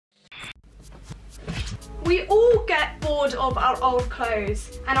bored of our old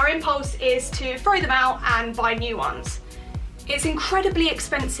clothes and our impulse is to throw them out and buy new ones. It's incredibly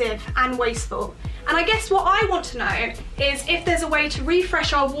expensive and wasteful. And I guess what I want to know is if there's a way to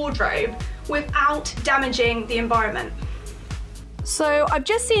refresh our wardrobe without damaging the environment. So I've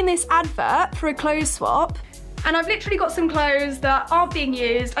just seen this advert for a clothes swap and I've literally got some clothes that aren't being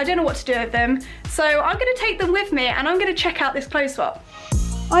used. I don't know what to do with them. So I'm gonna take them with me and I'm gonna check out this clothes swap.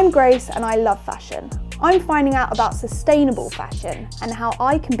 I'm Grace and I love fashion. I'm finding out about sustainable fashion and how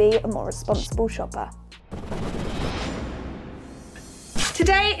I can be a more responsible shopper.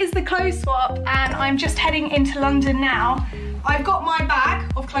 Today is the clothes swap and I'm just heading into London now. I've got my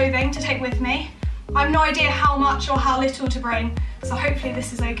bag of clothing to take with me. I have no idea how much or how little to bring, so hopefully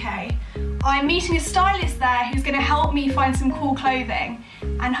this is okay. I'm meeting a stylist there who's going to help me find some cool clothing,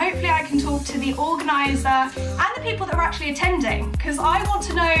 and hopefully I can talk to the organiser and the people that are actually attending, because I want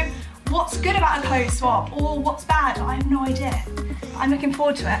to know what's good about a clothes swap or what's bad. I have no idea. I'm looking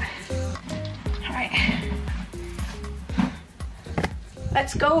forward to it. All right.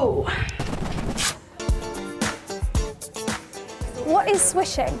 Let's go. What is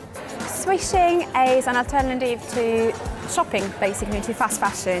swishing? Swishing is an alternative to shopping, basically, to fast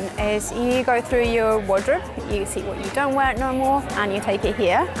fashion. Is you go through your wardrobe, you see what you don't wear no more, and you take it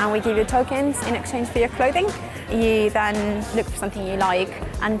here, and we give you tokens in exchange for your clothing. You then look for something you like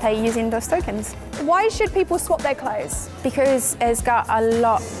and pay using those tokens. Why should people swap their clothes? Because it's got a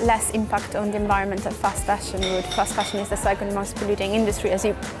lot less impact on the environment than fast fashion would. Fast fashion is the second most polluting industry, as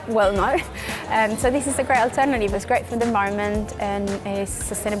you well know. So this is a great alternative. It's great for the environment and it's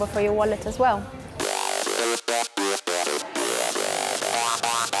sustainable for your wallet as well.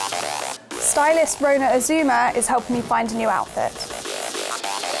 Stylist Rona Azuma is helping me find a new outfit.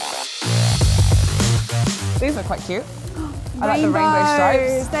 These are quite cute. I like the rainbow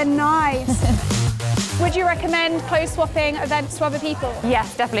stripes. They're nice. Would you recommend clothes swapping events to other people?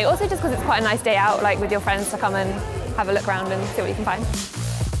 Yes, definitely. Also just because it's quite a nice day out, like with your friends, to come and have a look around and see what you can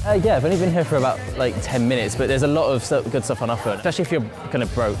find. Yeah, I've only been here for about like 10 minutes, but there's a lot of good stuff on offer, especially if you're kind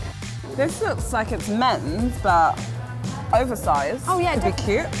of broke. This looks like it's men's, but oversized. Oh yeah, could be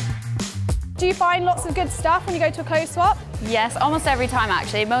cute. Do you find lots of good stuff when you go to a clothes swap? Yes, almost every time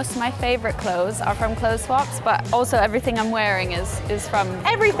actually. Most of my favourite clothes are from clothes swaps, but also everything I'm wearing is from...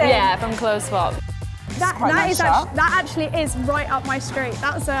 Everything? Yeah, from clothes swap. That actually is right up my street.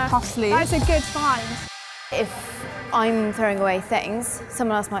 That's a good find. If I'm throwing away things,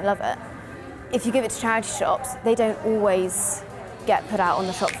 someone else might love it. If you give it to charity shops, they don't always get put out on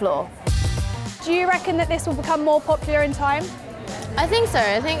the shop floor. Do you reckon that this will become more popular in time? I think so.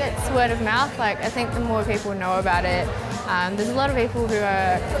 I think it's word of mouth. Like, I think the more people know about it, there's a lot of people who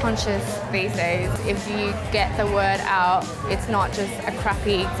are conscious these days. If you get the word out, it's not just a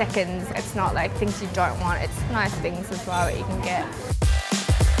crappy seconds. It's not like things you don't want. It's nice things as well that you can get.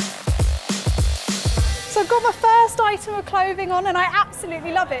 So I've got my first item of clothing on and I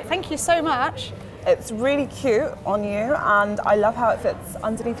absolutely love it. Thank you so much. It's really cute on you and I love how it fits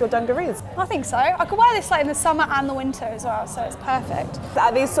underneath your dungarees. I think so. I could wear this like in the summer and the winter as well, so it's perfect.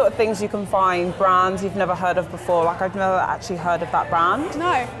 Are these sort of things you can find brands you've never heard of before? Like, I've never actually heard of that brand.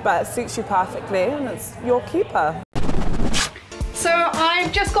 No. But it suits you perfectly and it's your keeper. So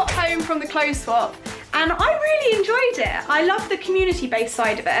I've just got home from the clothes swap and I really enjoyed it. I love the community-based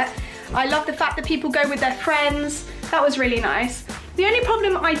side of it. I love the fact that people go with their friends. That was really nice. The only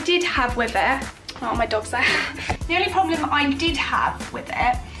problem I did have with it, oh, my dog's there. The only problem I did have with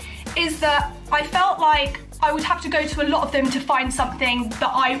it is that I felt like I would have to go to a lot of them to find something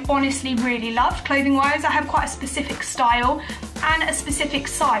that I honestly really loved clothing-wise. I have quite a specific style and a specific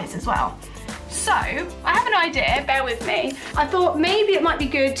size as well. So, I have an idea, bear with me. I thought maybe it might be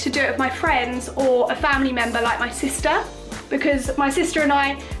good to do it with my friends or a family member like my sister, because my sister and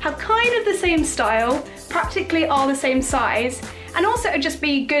I have kind of the same style, practically are the same size, and also it would just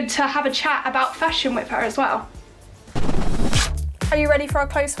be good to have a chat about fashion with her as well. Are you ready for our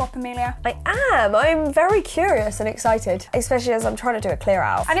clothes swap, Amelia? I am. I'm very curious and excited, especially as I'm trying to do a clear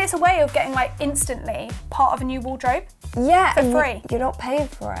out. And it's a way of getting like instantly part of a new wardrobe. Yeah, for free. You're not paying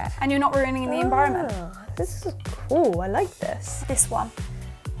for it. And you're not ruining the environment. This is cool. I like this. This one.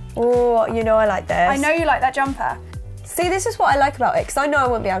 Oh, you know I like this. I know you like that jumper. See, this is what I like about it, because I know I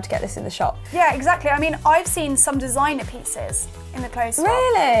won't be able to get this in the shop. Yeah, exactly. I mean, I've seen some designer pieces in the clothes swap.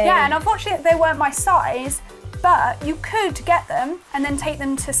 Really? Yeah, and unfortunately they weren't my size, but you could get them and then take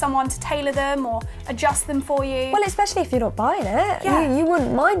them to someone to tailor them or adjust them for you. Well, especially if you're not buying it. Yeah. You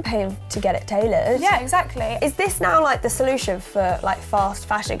wouldn't mind paying to get it tailored. Yeah, exactly. Is this now like the solution for like fast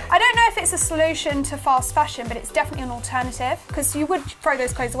fashion? I don't know if it's a solution to fast fashion, but it's definitely an alternative, because you would throw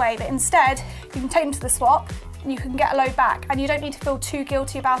those clothes away, but instead you can take them to the swap, you can get a load back and you don't need to feel too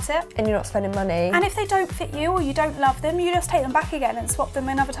guilty about it. And you're not spending money. And if they don't fit you or you don't love them, you just take them back again and swap them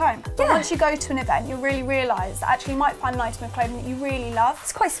another time. But once you go to an event, you'll really realise that actually you might find an item of clothing that you really love.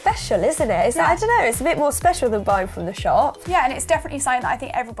 It's quite special, isn't it? I don't know, it's a bit more special than buying from the shop. Yeah, and it's definitely something that I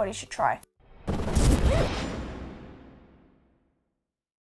think everybody should try.